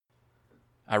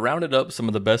I rounded up some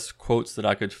of the best quotes that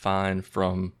I could find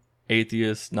from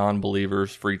atheists,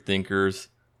 non-believers, freethinkers.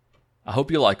 I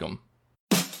hope you like them.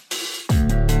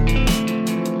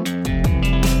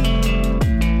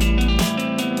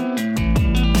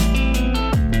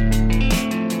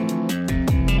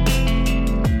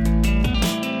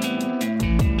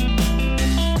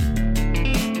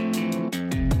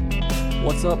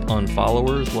 What's up,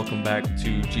 unfollowers? Welcome back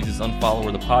to Jesus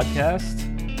Unfollower, the podcast.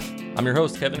 I'm your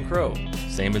host, Kevin Crow,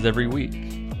 same as every week.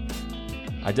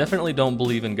 I definitely don't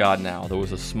believe in God now. There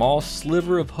was a small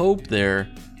sliver of hope there,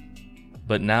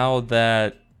 but now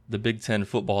that the Big Ten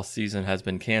football season has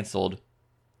been canceled,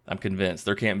 I'm convinced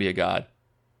there can't be a God.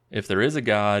 If there is a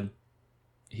God,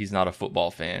 he's not a football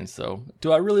fan. So,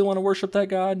 do I really want to worship that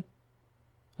God?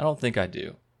 I don't think I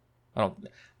do.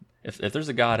 If there's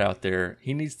a God out there,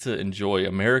 he needs to enjoy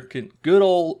good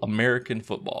old American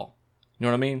football. You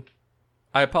know what I mean?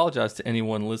 I apologize to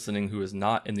anyone listening who is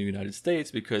not in the United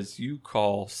States because you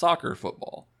call soccer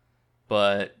football.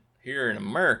 But here in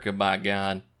America, by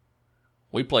God,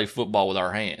 we play football with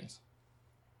our hands.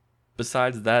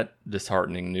 Besides that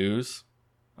disheartening news,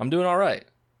 I'm doing all right.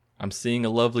 I'm seeing a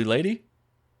lovely lady.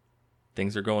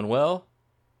 Things are going well.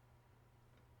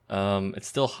 It's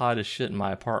still hot as shit in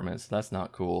my apartment, so that's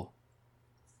not cool.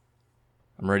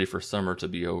 I'm ready for summer to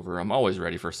be over. I'm always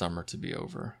ready for summer to be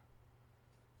over.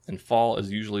 And fall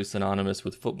is usually synonymous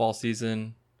with football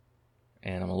season,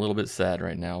 and I'm a little bit sad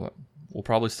right now. But we'll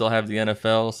probably still have the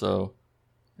NFL, so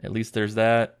at least there's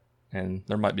that, and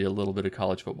there might be a little bit of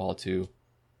college football too,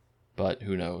 but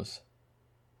who knows.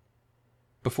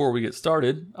 Before we get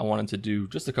started, I wanted to do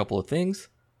just a couple of things.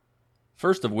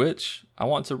 First of which, I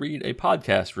want to read a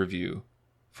podcast review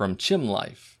from Chim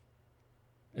Life.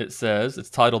 It says,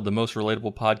 it's titled The Most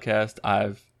Relatable Podcast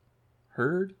I've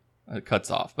Heard. It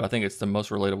cuts off, but I think it's the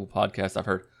most relatable podcast I've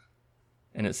heard.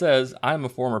 And it says, I am a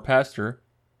former pastor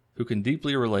who can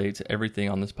deeply relate to everything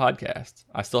on this podcast.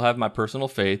 I still have my personal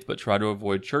faith, but try to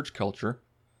avoid church culture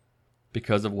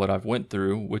because of what I've went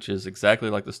through, which is exactly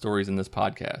like the stories in this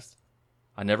podcast.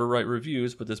 I never write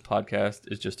reviews, but this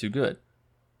podcast is just too good.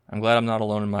 I'm glad I'm not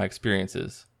alone in my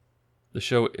experiences. The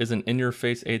show isn't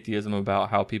in-your-face atheism about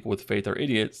how people with faith are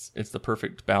idiots. It's the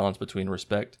perfect balance between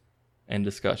respect and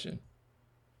discussion.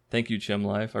 Thank you, Chim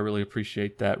Life. I really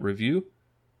appreciate that review.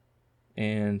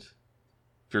 And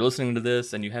if you're listening to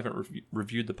this and you haven't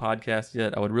reviewed the podcast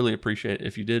yet, I would really appreciate it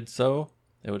if you did so.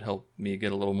 It would help me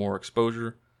get a little more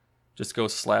exposure. Just go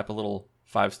slap a little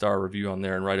 5-star review on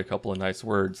there and write a couple of nice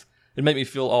words. It'd make me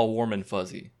feel all warm and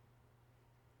fuzzy.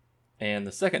 And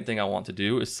the second thing I want to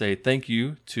do is say thank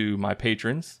you to my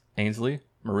patrons, Ainsley,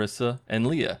 Marissa, and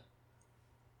Leah.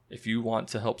 If you want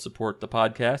to help support the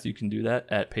podcast, you can do that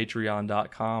at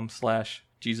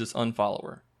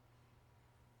patreon.com/JesusUnfollower.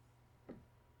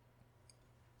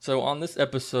 So on this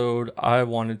episode, I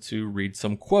wanted to read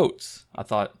some quotes. I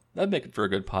thought that'd make it for a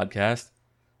good podcast.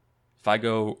 If I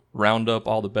go round up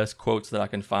all the best quotes that I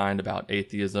can find about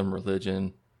atheism,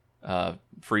 religion,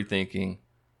 free thinking,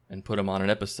 and put them on an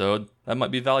episode, that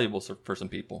might be valuable for some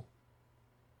people.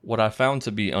 What I found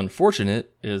to be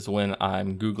unfortunate is when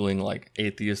I'm Googling like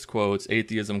atheist quotes,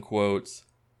 atheism quotes,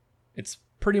 it's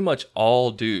pretty much all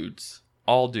dudes.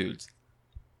 All dudes.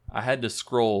 I had to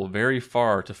scroll very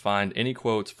far to find any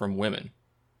quotes from women.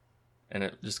 And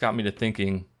it just got me to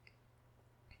thinking,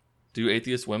 do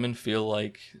atheist women feel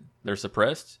like they're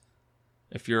suppressed?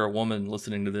 If you're a woman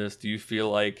listening to this, do you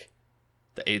feel like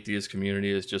the atheist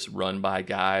community is just run by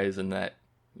guys and that,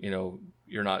 you don't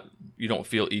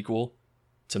feel equal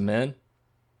to men?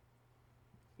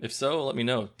 If so, let me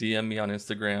know. DM me on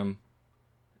Instagram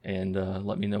and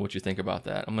let me know what you think about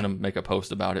that. I'm going to make a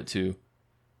post about it too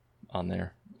on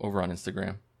there, over on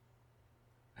Instagram.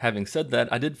 Having said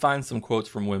that, I did find some quotes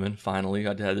from women, finally. I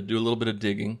had to do a little bit of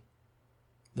digging.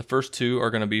 The first two are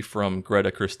going to be from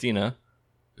Greta Christina,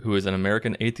 who is an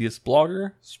American atheist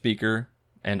blogger, speaker,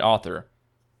 and author.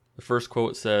 The first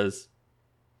quote says,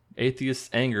 "Atheists'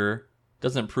 anger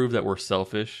doesn't prove that we're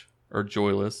selfish or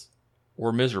joyless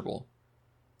or miserable.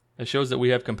 It shows that we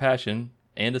have compassion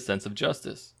and a sense of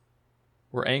justice.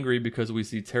 We're angry because we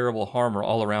see terrible harm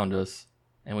all around us,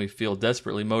 and we feel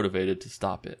desperately motivated to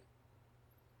stop it."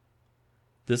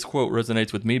 This quote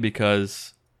resonates with me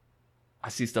because I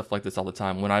see stuff like this all the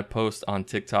time. When I post on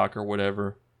TikTok or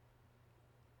whatever,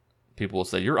 people will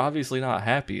say, "You're obviously not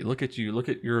happy. Look at you. Look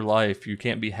at your life. You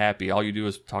can't be happy. All you do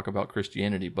is talk about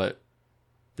Christianity." But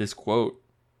this quote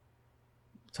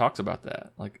talks about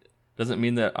that. Like, it doesn't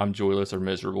mean that I'm joyless or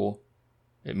miserable.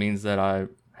 It means that I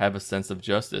have a sense of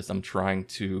justice. I'm trying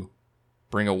to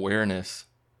bring awareness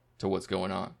to what's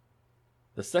going on.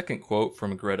 The second quote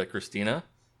from Greta Christina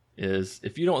is,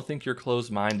 if you don't think you're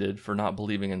closed-minded for not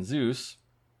believing in Zeus,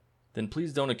 then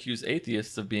please don't accuse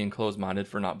atheists of being closed-minded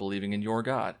for not believing in your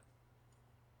God.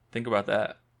 Think about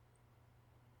that.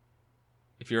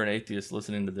 If you're an atheist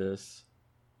listening to this,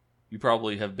 you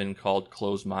probably have been called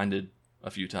closed-minded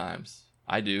a few times.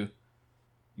 I do.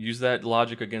 Use that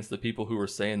logic against the people who are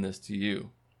saying this to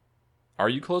you. Are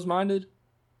you closed-minded?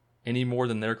 Any more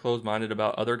than they're closed-minded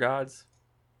about other gods?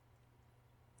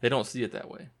 They don't see it that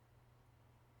way.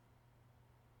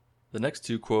 The next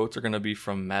two quotes are going to be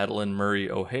from Madalyn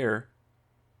Murray O'Hair,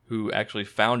 who actually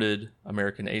founded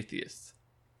American Atheists.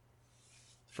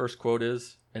 First quote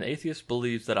is, "An atheist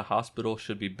believes that a hospital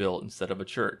should be built instead of a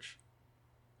church.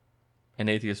 An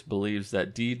atheist believes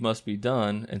that deed must be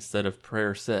done instead of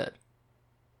prayer said.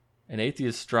 An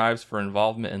atheist strives for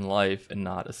involvement in life and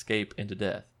not escape into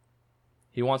death.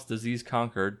 He wants disease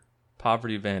conquered,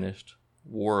 poverty vanished,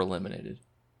 war eliminated."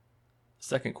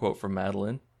 Second quote from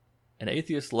Madalyn, "An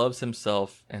atheist loves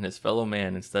himself and his fellow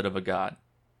man instead of a God.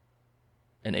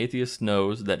 An atheist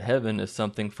knows that heaven is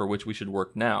something for which we should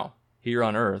work now, here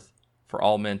on earth, for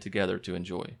all men together to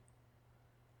enjoy."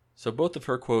 So both of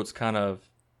her quotes kind of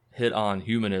hit on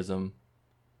humanism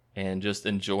and just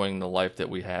enjoying the life that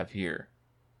we have here.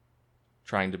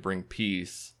 Trying to bring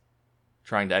peace,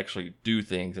 trying to actually do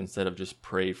things instead of just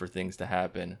pray for things to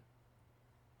happen,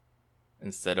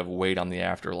 instead of wait on the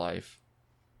afterlife.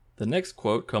 The next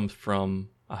quote comes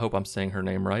from, I hope I'm saying her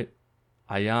name right,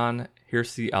 Ayaan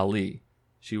Hirsi Ali.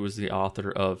 She was the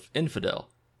author of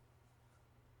Infidel.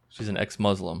 She's an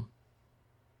ex-Muslim.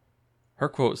 Her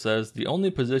quote says, "The only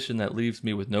position that leaves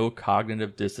me with no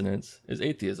cognitive dissonance is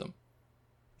atheism.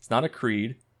 It's not a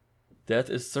creed. Death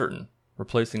is certain,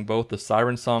 replacing both the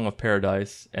siren song of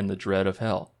paradise and the dread of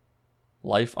hell.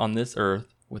 Life on this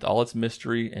earth, with all its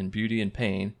mystery and beauty and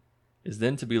pain, is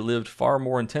then to be lived far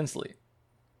more intensely.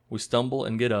 We stumble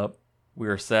and get up. We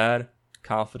are sad,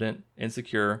 confident,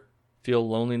 insecure, feel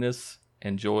loneliness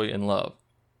and joy and love.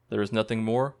 There is nothing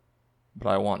more, but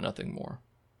I want nothing more."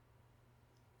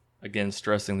 Again,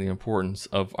 stressing the importance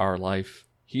of our life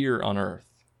here on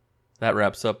earth. That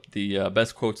wraps up the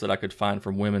best quotes that I could find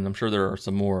from women. I'm sure there are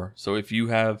some more. So if you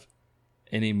have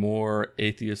any more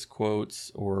atheist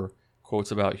quotes or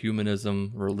quotes about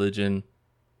humanism, religion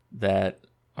that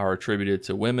are attributed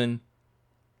to women,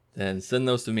 then send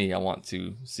those to me. I want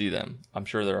to see them. I'm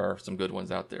sure there are some good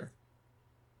ones out there.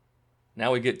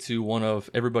 Now we get to one of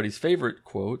everybody's favorite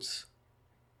quotes,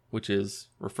 which is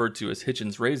referred to as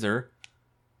Hitchens' razor.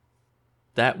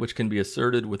 "That which can be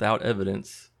asserted without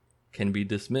evidence can be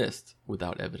dismissed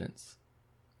without evidence."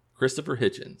 Christopher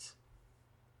Hitchens,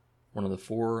 one of the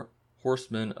four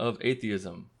horsemen of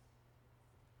atheism.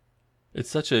 It's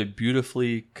such a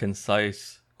beautifully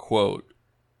concise quote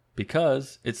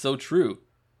because it's so true.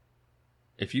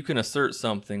 If you can assert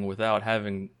something without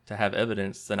having to have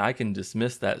evidence, then I can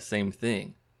dismiss that same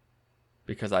thing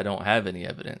because I don't have any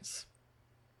evidence.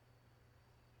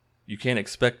 You can't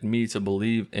expect me to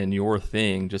believe in your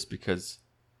thing just because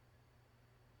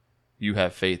you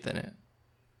have faith in it.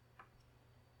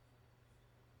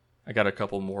 I got a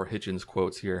couple more Hitchens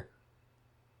quotes here.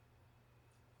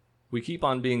 "We keep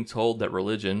on being told that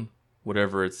religion,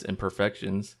 whatever its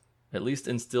imperfections, at least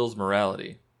instills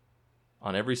morality.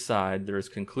 On every side, there is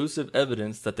conclusive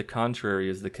evidence that the contrary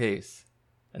is the case,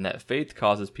 and that faith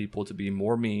causes people to be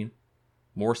more mean,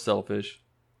 more selfish,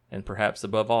 and perhaps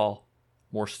above all,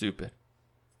 more stupid."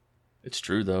 It's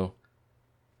true, though.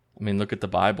 I mean, look at the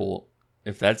Bible.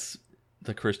 If that's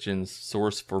the Christian's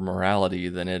source for morality,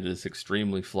 then it is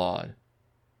extremely flawed.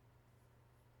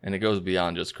 And it goes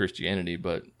beyond just Christianity,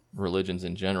 but religions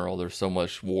in general. There's so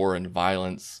much war and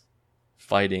violence,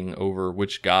 fighting over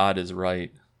which God is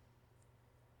right.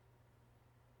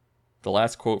 The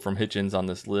last quote from Hitchens on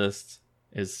this list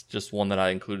is just one that I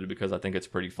included because I think it's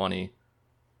pretty funny.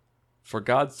 "For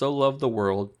God so loved the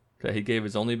world that he gave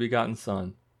his only begotten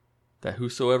Son, that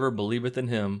whosoever believeth in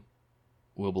him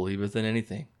will believeth in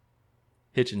anything."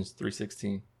 Hitchens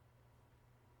 3:16.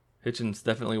 Hitchens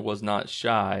definitely was not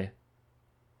shy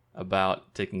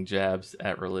about taking jabs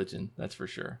at religion, that's for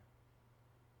sure.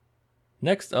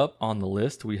 Next up on the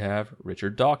list, we have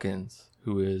Richard Dawkins,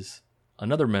 who is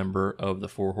another member of the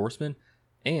Four Horsemen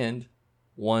and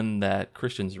one that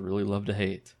Christians really love to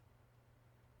hate.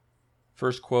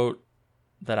 First quote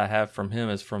that I have from him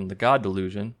is from The God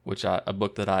Delusion, a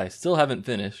book that I still haven't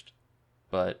finished,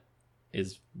 but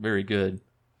is very good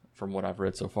from what I've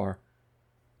read so far.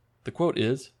 The quote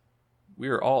is, "We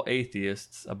are all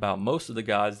atheists about most of the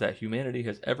gods that humanity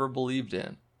has ever believed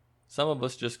in. Some of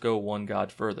us just go one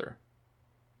god further."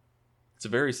 It's a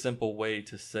very simple way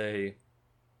to say,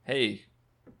 hey,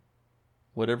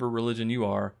 whatever religion you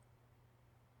are,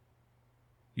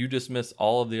 You dismiss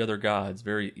all of the other gods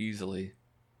very easily.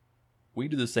 We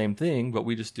do the same thing, but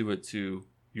we just do it to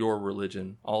your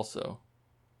religion also.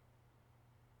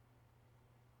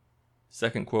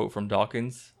 Second quote from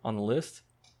Dawkins on the list.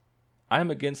 I am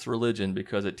against religion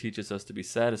because it teaches us to be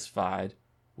satisfied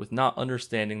with not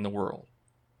understanding the world.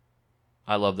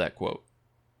 I love that quote.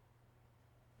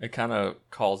 It kind of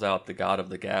calls out the God of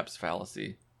the gaps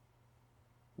fallacy,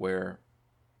 where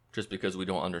just because we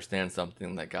don't understand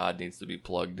something, that God needs to be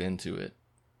plugged into it.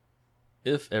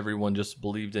 If everyone just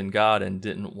believed in God and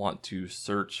didn't want to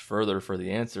search further for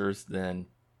the answers, then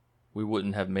we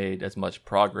wouldn't have made as much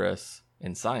progress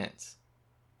in science.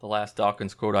 The last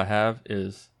Dawkins quote I have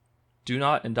is, "Do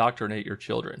not indoctrinate your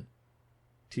children.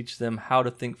 Teach them how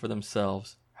to think for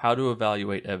themselves, how to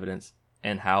evaluate evidence,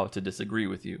 and how to disagree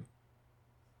with you."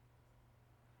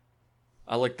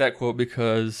 I like that quote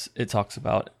because it talks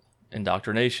about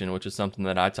indoctrination, which is something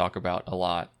that I talk about a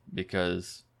lot,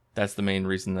 because that's the main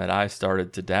reason that I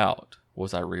started to doubt,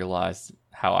 was I realized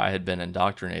how I had been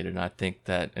indoctrinated. And I think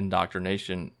that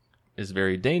indoctrination is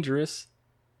very dangerous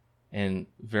and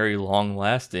very long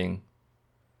lasting.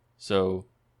 So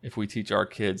if we teach our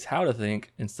kids how to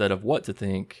think instead of what to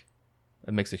think,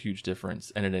 it makes a huge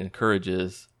difference, and it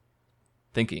encourages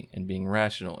thinking and being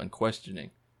rational and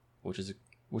questioning, which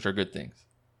are good things.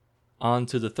 On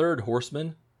to the third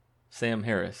horseman, Sam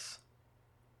Harris.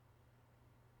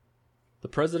 The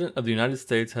President of the United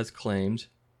States has claimed,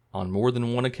 on more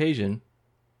than one occasion,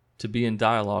 to be in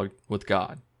dialogue with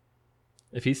God.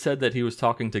 If he said that he was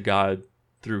talking to God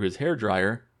through his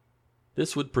hairdryer,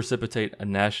 this would precipitate a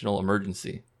national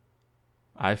emergency.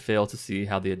 I fail to see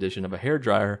how the addition of a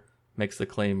hairdryer makes the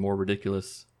claim more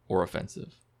ridiculous or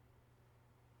offensive.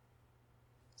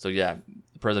 So yeah,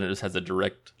 the president just has a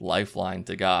direct lifeline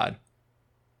to God,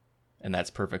 and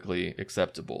that's perfectly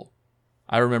acceptable.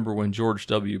 I remember when George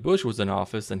W. Bush was in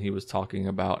office and he was talking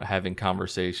about having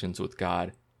conversations with God.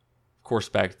 Of course,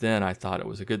 back then I thought it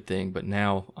was a good thing, but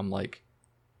now I'm like,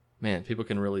 man, people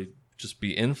can really just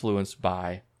be influenced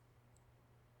by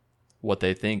what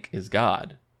they think is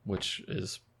God, which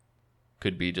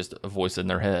could be just a voice in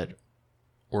their head,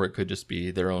 or it could just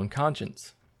be their own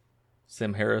conscience.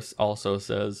 Sam Harris also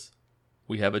says,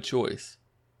 we have a choice.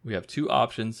 We have two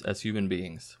options as human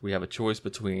beings. We have a choice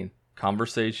between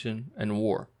conversation and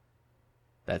war.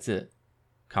 That's it.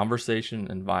 Conversation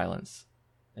and violence.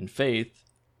 And faith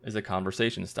is a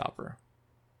conversation stopper.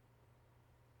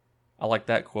 I like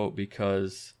that quote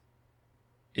because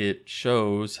it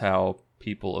shows how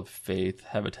people of faith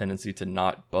have a tendency to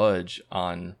not budge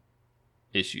on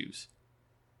issues.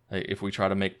 Like if we try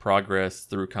to make progress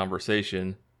through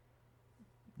conversation,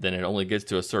 then it only gets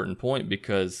to a certain point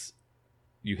because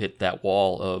you hit that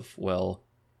wall of, well,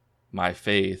 my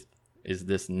faith is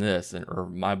this and this, or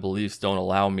my beliefs don't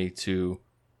allow me to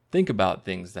think about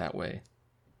things that way.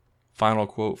 Final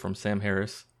quote from Sam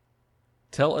Harris.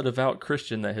 Tell a devout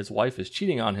Christian that his wife is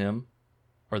cheating on him,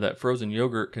 or that frozen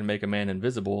yogurt can make a man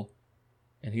invisible,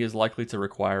 and he is likely to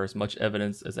require as much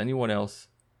evidence as anyone else,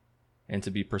 and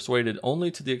to be persuaded only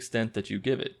to the extent that you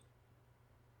give it.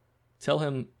 Tell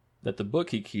him that the book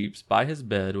he keeps by his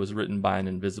bed was written by an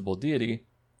invisible deity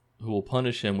who will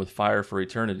punish him with fire for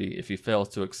eternity if he fails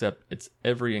to accept its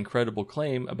every incredible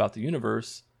claim about the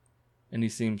universe, and he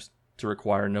seems to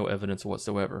require no evidence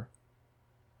whatsoever.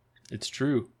 It's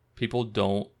true. People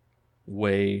don't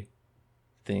weigh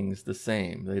things the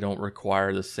same. They don't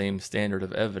require the same standard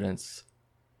of evidence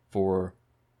for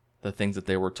the things that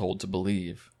they were told to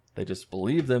believe. They just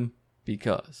believe them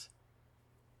because.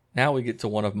 Now we get to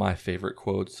one of my favorite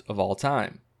quotes of all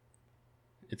time.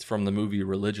 It's from the movie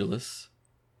Religulous.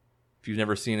 If you've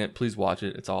never seen it, please watch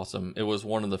it. It's awesome. It was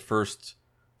one of the first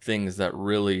things that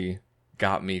really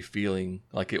got me feeling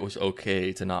like it was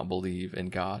okay to not believe in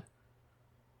God.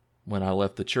 When I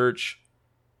left the church,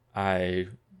 I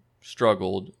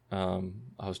struggled. I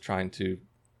was trying to,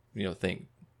 think,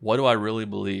 what do I really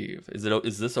believe?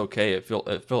 Is this okay? It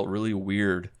felt really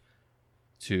weird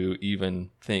to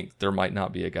even think there might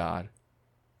not be a God.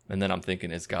 And then I'm thinking,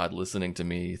 is God listening to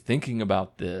me thinking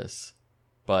about this?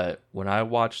 But when I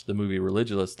watched the movie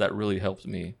Religulous, that really helped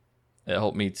me. It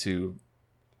helped me to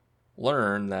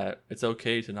learn that it's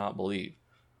okay to not believe,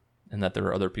 and that there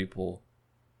are other people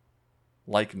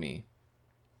like me.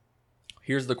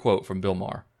 Here's the quote from Bill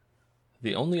Maher.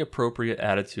 The only appropriate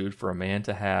attitude for a man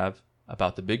to have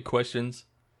about the big questions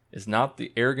is not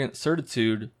the arrogant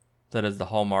certitude that is the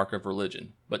hallmark of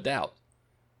religion, but doubt.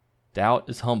 Doubt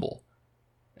is humble,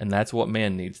 and that's what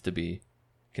man needs to be,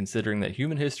 considering that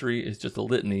human history is just a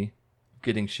litany of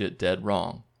getting shit dead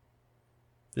wrong.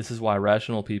 This is why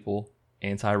rational people,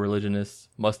 anti-religionists,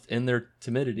 must end their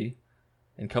timidity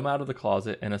and come out of the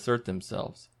closet and assert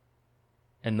themselves.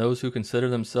 And those who consider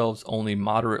themselves only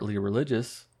moderately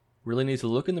religious really need to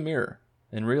look in the mirror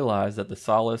and realize that the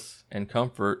solace and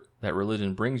comfort that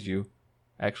religion brings you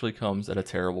actually comes at a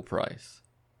terrible price.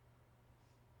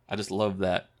 I just love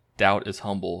that doubt is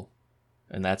humble,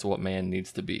 and that's what man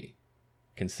needs to be,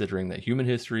 considering that human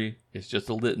history is just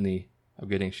a litany of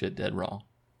getting shit dead wrong.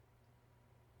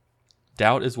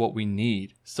 Doubt is what we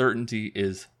need. Certainty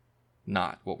is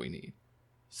not what we need.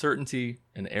 Certainty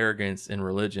and arrogance in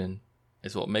religion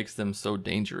is what makes them so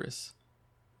dangerous.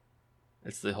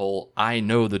 It's the whole, I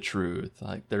know the truth.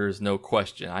 Like, there is no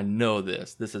question. I know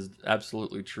this. This is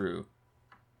absolutely true.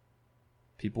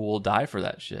 People will die for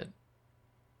that shit.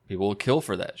 People will kill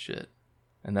for that shit.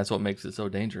 And that's what makes it so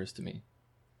dangerous to me.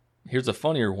 Here's a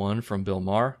funnier one from Bill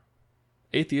Maher.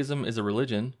 Atheism is a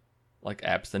religion, like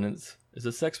abstinence is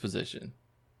a sex position.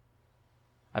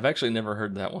 I've actually never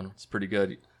heard that one. It's pretty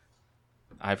good.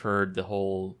 I've heard the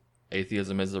whole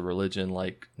atheism is a religion,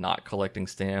 like not collecting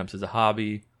stamps is a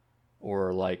hobby,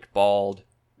 or like bald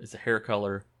is a hair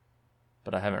color.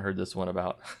 But I haven't heard this one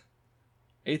about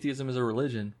atheism is a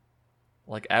religion,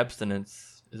 like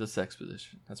abstinence is a sex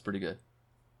position. That's pretty good.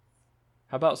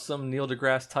 How about some Neil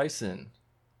deGrasse Tyson?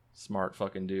 Smart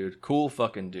fucking dude. Cool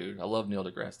fucking dude. I love Neil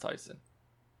deGrasse Tyson.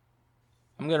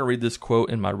 I'm going to read this quote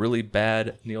in my really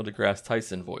bad Neil deGrasse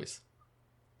Tyson voice.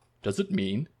 Does it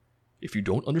mean if you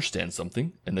don't understand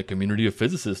something and the community of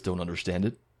physicists don't understand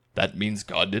it, that means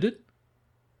God did it?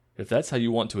 If that's how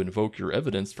you want to invoke your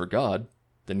evidence for God,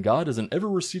 then God is an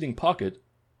ever-receding pocket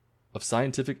of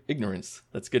scientific ignorance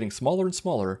that's getting smaller and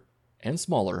smaller and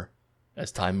smaller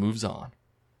as time moves on.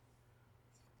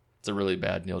 It's a really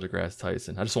bad Neil deGrasse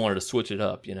Tyson. I just wanted to switch it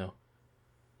up, you know.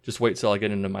 Just wait till I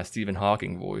get into my Stephen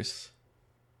Hawking voice.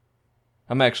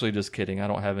 I'm actually just kidding. I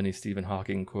don't have any Stephen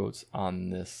Hawking quotes on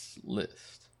this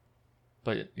list.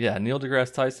 But yeah, Neil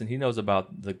deGrasse Tyson, he knows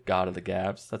about the God of the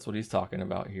gaps. That's what he's talking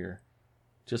about here.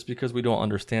 Just because we don't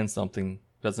understand something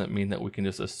doesn't mean that we can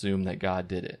just assume that God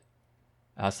did it.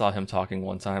 I saw him talking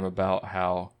one time about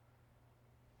how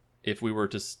if we were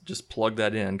to just plug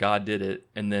that in, God did it,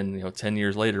 and then 10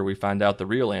 years later we find out the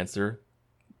real answer,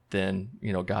 then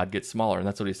God gets smaller. And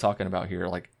that's what he's talking about here.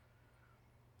 Like,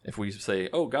 if we say,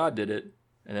 oh, God did it,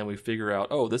 and then we figure out,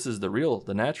 oh, this is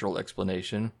the natural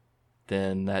explanation,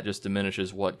 then that just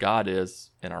diminishes what God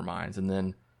is in our minds. And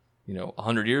then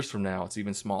 100 years from now it's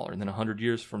even smaller, and then 100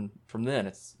 years from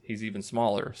then he's even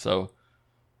smaller. So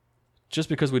just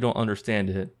because we don't understand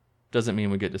it doesn't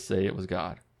mean we get to say it was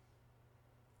God.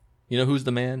 You know who's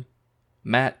the man?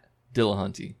 Matt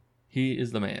Dillahunty. He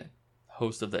is the man.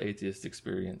 Host of the Atheist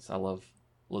Experience. I love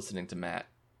listening to Matt.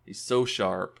 He's so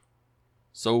sharp,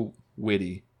 so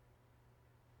witty.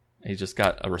 He's just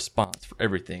got a response for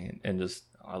everything, and just,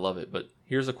 I love it. But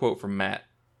here's a quote from Matt.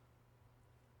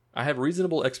 I have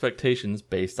reasonable expectations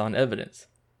based on evidence.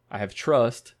 I have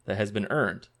trust that has been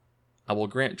earned. I will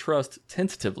grant trust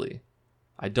tentatively.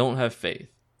 I don't have faith.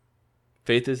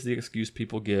 Faith is the excuse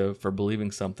people give for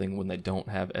believing something when they don't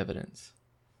have evidence.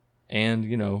 And,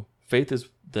 faith is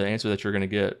the answer that you're going to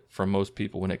get from most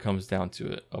people when it comes down to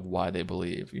it, of why they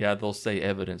believe. Yeah, they'll say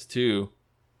evidence too,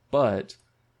 but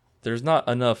there's not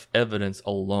enough evidence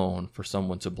alone for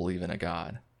someone to believe in a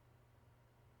God.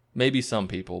 Maybe some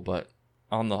people, but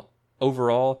on the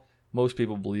overall, most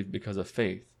people believe because of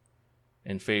faith.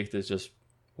 And faith is just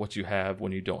what you have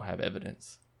when you don't have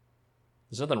evidence.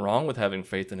 There's nothing wrong with having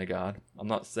faith in a God. I'm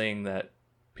not saying that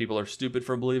people are stupid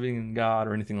for believing in God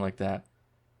or anything like that.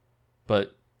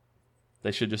 But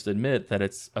they should just admit that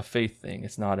it's a faith thing.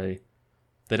 It's not they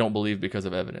don't believe because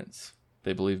of evidence.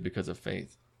 They believe because of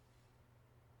faith.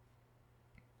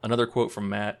 Another quote from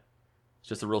Matt. It's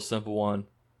just a real simple one.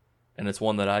 And it's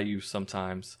one that I use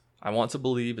sometimes. I want to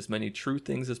believe as many true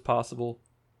things as possible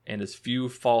and as few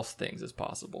false things as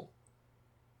possible.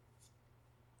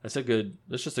 That's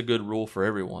just a good rule for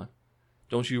everyone.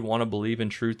 Don't you want to believe in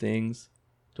true things?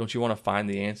 Don't you want to find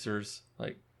the answers?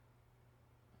 Like,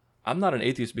 I'm not an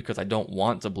atheist because I don't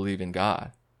want to believe in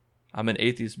God. I'm an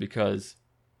atheist because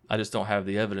I just don't have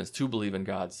the evidence to believe in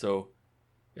God. So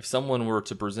if someone were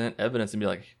to present evidence and be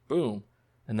like, boom,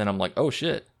 and then I'm like, oh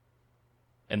shit,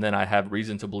 and then I have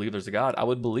reason to believe there's a God, I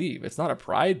would believe. It's not a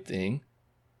pride thing.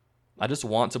 I just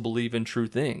want to believe in true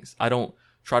things. I don't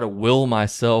try to will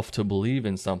myself to believe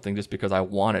in something just because I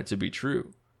want it to be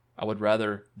true. I would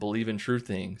rather believe in true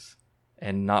things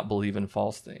and not believe in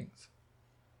false things.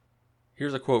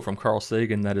 Here's a quote from Carl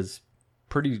Sagan that is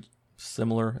pretty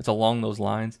similar. It's along those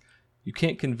lines. You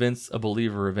can't convince a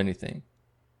believer of anything,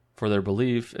 for their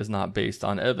belief is not based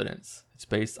on evidence. It's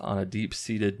based on a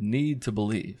deep-seated need to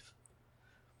believe.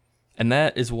 And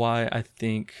that is why I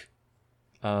think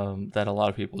that a lot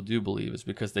of people do believe, is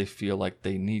because they feel like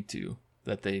they need to,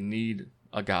 that they need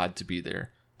a God to be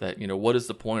there. That, what is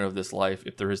the point of this life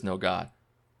if there is no God?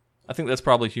 I think that's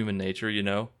probably human nature,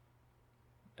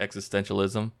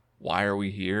 existentialism. Why are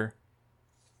we here?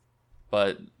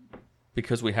 But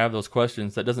because we have those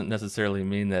questions, that doesn't necessarily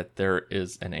mean that there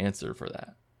is an answer for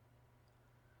that.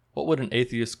 What would an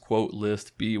atheist quote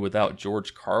list be without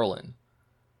George Carlin?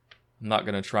 I'm not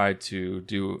going to try to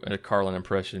do a Carlin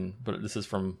impression, but this is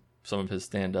from some of his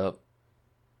stand-up.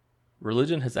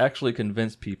 Religion has actually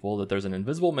convinced people that there's an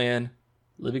invisible man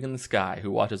living in the sky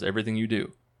who watches everything you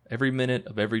do, every minute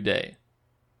of every day.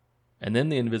 And then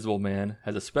the invisible man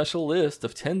has a special list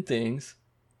of 10 things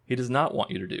he does not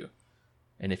want you to do.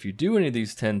 And if you do any of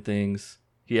these 10 things,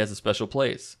 he has a special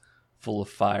place, full of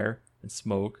fire and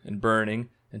smoke and burning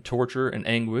and torture and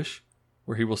anguish,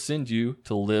 where he will send you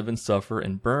to live and suffer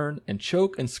and burn and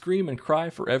choke and scream and cry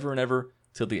forever and ever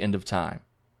till the end of time.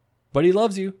 But he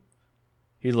loves you.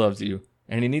 He loves you,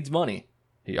 and he needs money.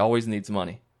 He always needs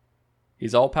money.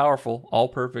 He's all powerful, all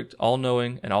perfect, all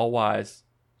knowing, and all wise.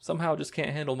 Somehow just can't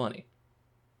handle money.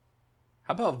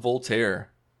 How about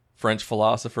Voltaire, French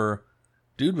philosopher?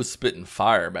 Dude was spitting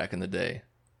fire back in the day.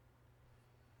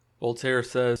 Voltaire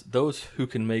says, those who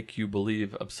can make you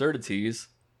believe absurdities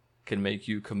can make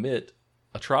you commit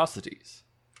atrocities.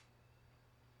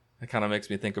 That kind of makes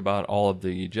me think about all of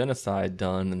the genocide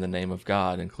done in the name of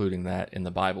God, including that in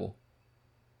the Bible.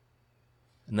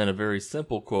 And then a very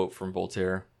simple quote from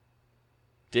Voltaire.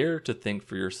 Dare to think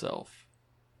for yourself.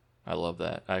 I love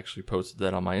that. I actually posted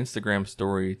that on my Instagram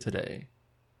story today.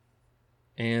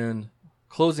 And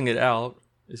closing it out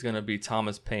is going to be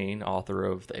Thomas Paine, author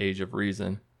of The Age of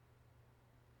Reason.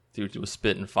 Dude was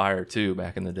spitting fire too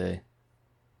back in the day.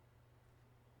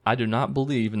 I do not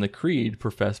believe in the creed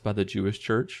professed by the Jewish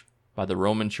church, by the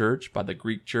Roman church, by the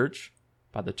Greek church,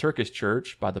 by the Turkish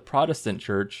church, by the Protestant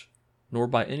church, nor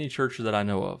by any church that I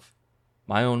know of.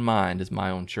 My own mind is my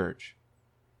own church.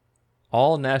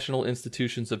 All national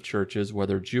institutions of churches,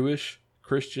 whether Jewish,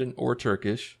 Christian, or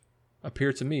Turkish,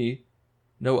 appear to me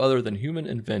no other than human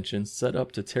inventions set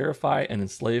up to terrify and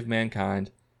enslave mankind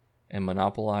and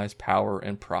monopolize power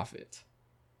and profit.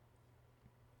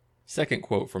 Second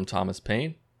quote from Thomas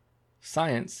Paine.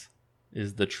 Science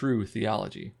is the true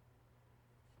theology.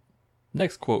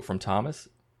 Next quote from Thomas.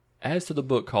 As to the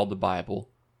book called the Bible,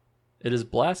 it is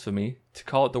blasphemy to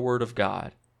call it the Word of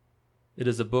God. It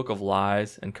is a book of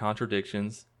lies and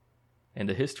contradictions, and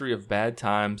a history of bad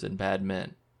times and bad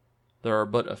men. There are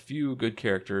but a few good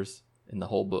characters in the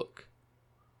whole book.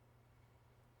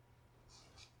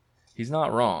 He's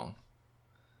not wrong.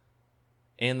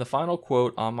 And the final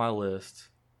quote on my list,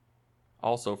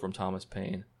 also from Thomas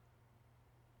Paine.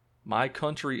 My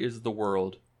country is the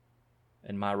world,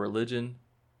 and my religion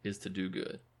is to do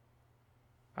good.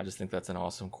 I just think that's an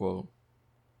awesome quote.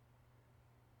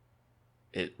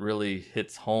 It really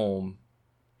hits home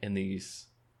in these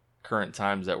current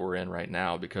times that we're in right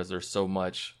now, because there's so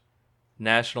much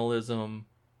nationalism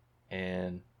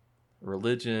and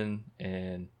religion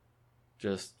and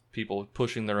just people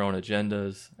pushing their own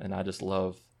agendas. And I just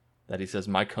love that he says,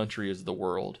 my country is the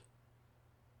world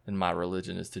and my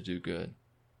religion is to do good.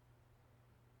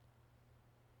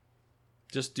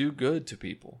 Just do good to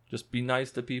people. Just be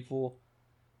nice to people,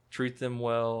 treat them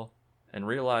well, and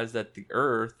realize that the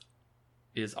earth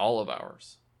is all of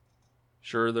ours.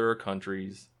 Sure, there are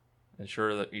countries, and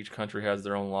sure that each country has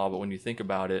their own law, but when you think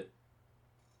about it,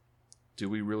 do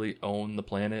we really own the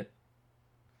planet?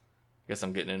 I guess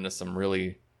I'm getting into some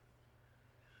really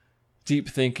deep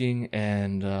thinking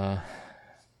and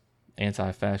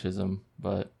anti-fascism,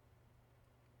 but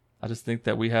I just think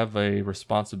that we have a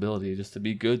responsibility just to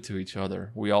be good to each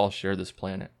other. We all share this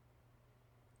planet.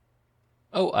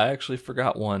 Oh, I actually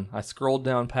forgot one. I scrolled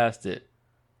down past it.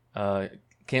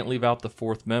 Can't leave out the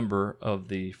fourth member of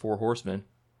the Four Horsemen,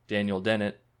 Daniel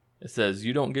Dennett. It says,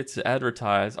 you don't get to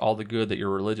advertise all the good that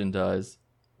your religion does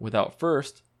without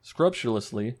first,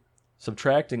 scrupulously,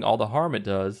 subtracting all the harm it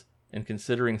does and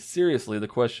considering seriously the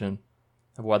question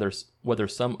of whether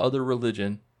some other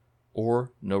religion,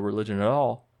 or no religion at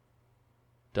all,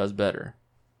 does better.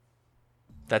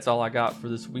 That's all I got for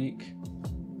this week.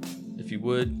 If you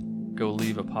would, go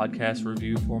leave a podcast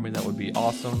review for me. That would be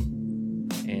awesome.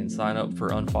 And sign up for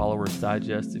Unfollowers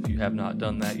Digest if you have not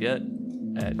done that yet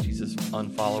at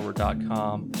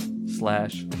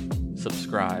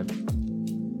jesusunfollower.com/subscribe.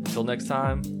 Until next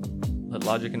time, let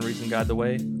logic and reason guide the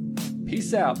way.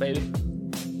 Peace out, baby.